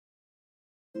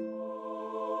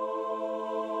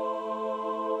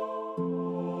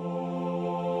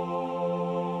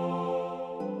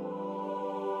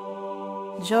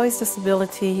Joey's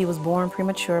disability, he was born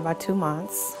premature by 2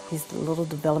 months. He's a little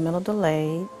developmental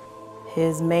delayed.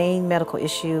 His main medical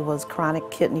issue was chronic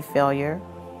kidney failure.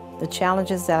 The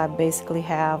challenges that I basically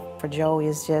have for Joey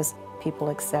is just people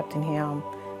accepting him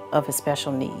of his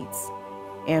special needs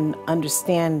and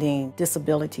understanding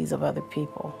disabilities of other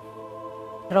people.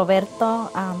 Roberto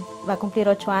va a cumplir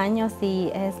 8 años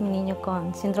y es mi niño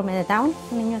con síndrome de Down,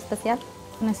 un niño especial.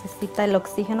 Necesita el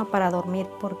oxígeno para dormir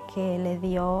porque le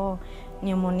dio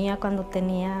neumonía cuando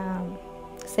tenía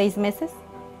 6 meses.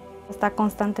 Está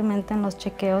constantemente en los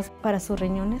chequeos para sus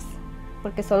riñones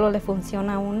porque solo le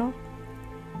funciona uno.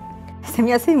 Se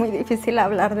me hace muy difícil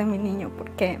hablar de mi niño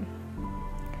porque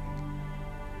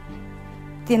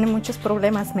tiene muchos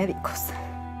problemas médicos.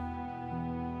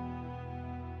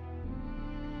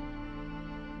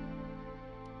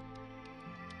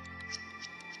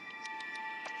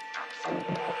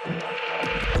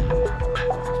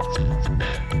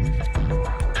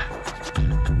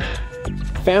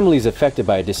 Families affected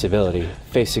by a disability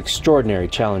face extraordinary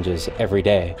challenges every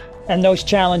day. And those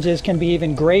challenges can be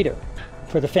even greater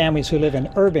for the families who live in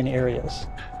urban areas.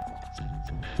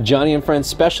 Joni and Friends'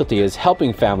 specialty is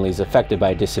helping families affected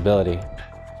by disability.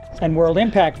 And World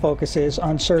Impact focuses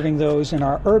on serving those in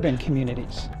our urban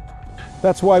communities.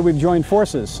 That's why we've joined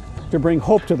forces to bring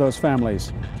hope to those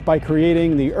families by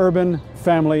creating the Urban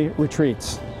Family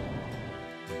Retreats.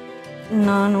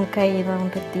 No, nunca he ido a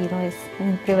un retiro, es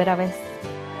mi primera vez.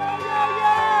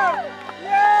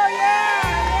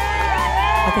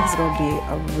 I think it's going to be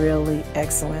a really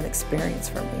excellent experience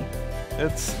for me.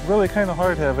 It's really kind of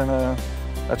hard having a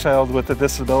child with a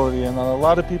disability, and a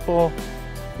lot of people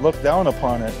look down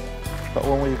upon it. But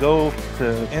when we go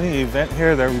to any event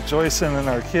here, they're rejoicing in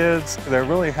our kids. They're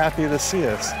really happy to see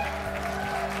us.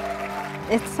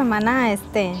 Esta semana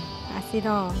ha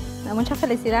sido de mucha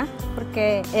felicidad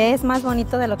porque es más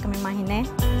bonito de lo que me imaginé.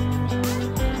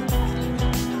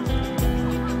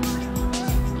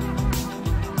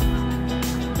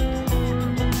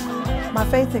 My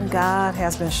faith in God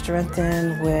has been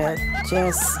strengthened with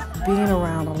just being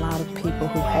around a lot of people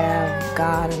who have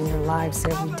God in their lives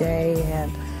every day, and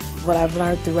what I've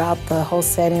learned throughout the whole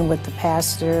setting with the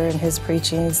pastor and his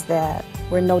preachings, that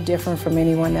we're no different from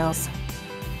anyone else.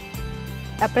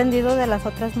 He aprendido de las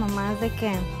otras mamás de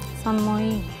que son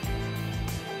muy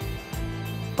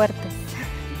fuertes.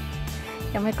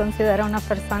 Yo me considero una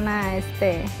persona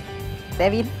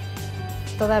débil.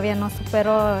 Todavía no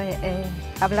supero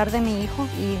hablar de mi hijo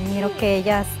y miro que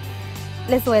ellas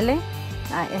les duele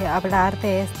hablar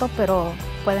de esto, pero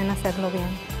pueden hacerlo bien.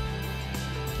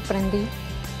 Aprendí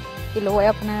y lo voy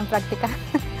a poner en práctica,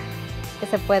 que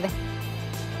se puede.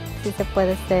 Sí se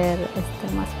puede ser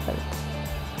más fuerte.